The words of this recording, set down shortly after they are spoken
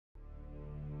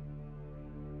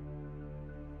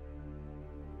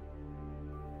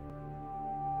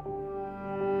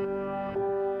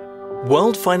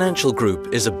World Financial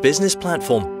Group is a business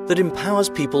platform that empowers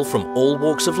people from all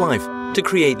walks of life to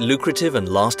create lucrative and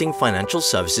lasting financial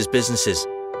services businesses.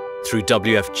 Through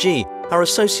WFG, our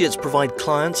associates provide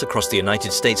clients across the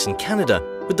United States and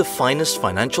Canada with the finest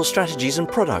financial strategies and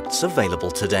products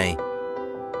available today.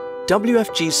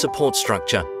 WFG's support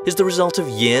structure is the result of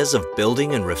years of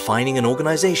building and refining an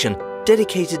organization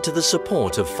dedicated to the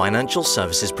support of financial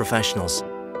services professionals.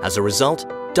 As a result,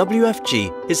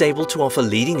 WFG is able to offer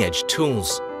leading-edge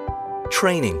tools,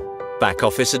 training,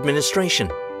 back-office administration,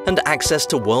 and access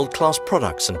to world-class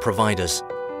products and providers.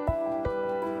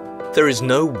 There is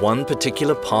no one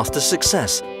particular path to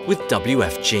success with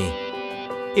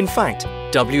WFG. In fact,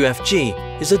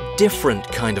 WFG is a different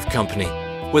kind of company,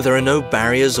 where there are no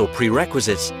barriers or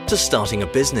prerequisites to starting a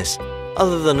business,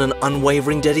 other than an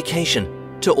unwavering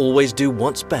dedication to always do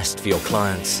what's best for your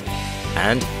clients.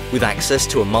 And with access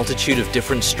to a multitude of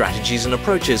different strategies and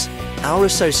approaches, our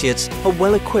associates are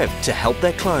well equipped to help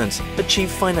their clients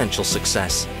achieve financial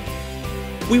success.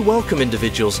 We welcome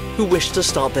individuals who wish to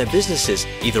start their businesses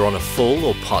either on a full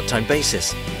or part-time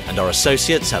basis, and our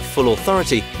associates have full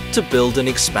authority to build and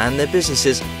expand their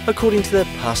businesses according to their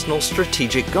personal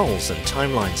strategic goals and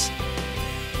timelines.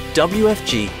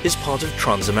 WFG is part of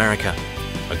Transamerica,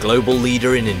 a global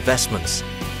leader in investments,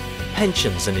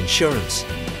 pensions and insurance,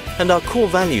 and our core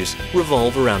values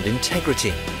revolve around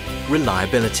integrity,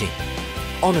 reliability,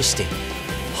 honesty,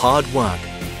 hard work,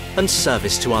 and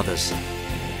service to others.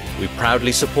 We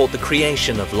proudly support the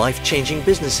creation of life-changing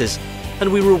businesses,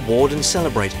 and we reward and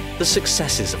celebrate the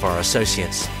successes of our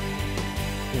associates.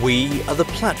 We are the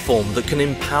platform that can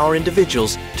empower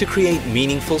individuals to create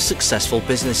meaningful, successful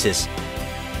businesses.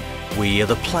 We are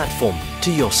the platform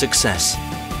to your success.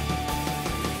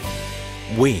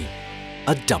 We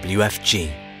are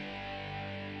WFG.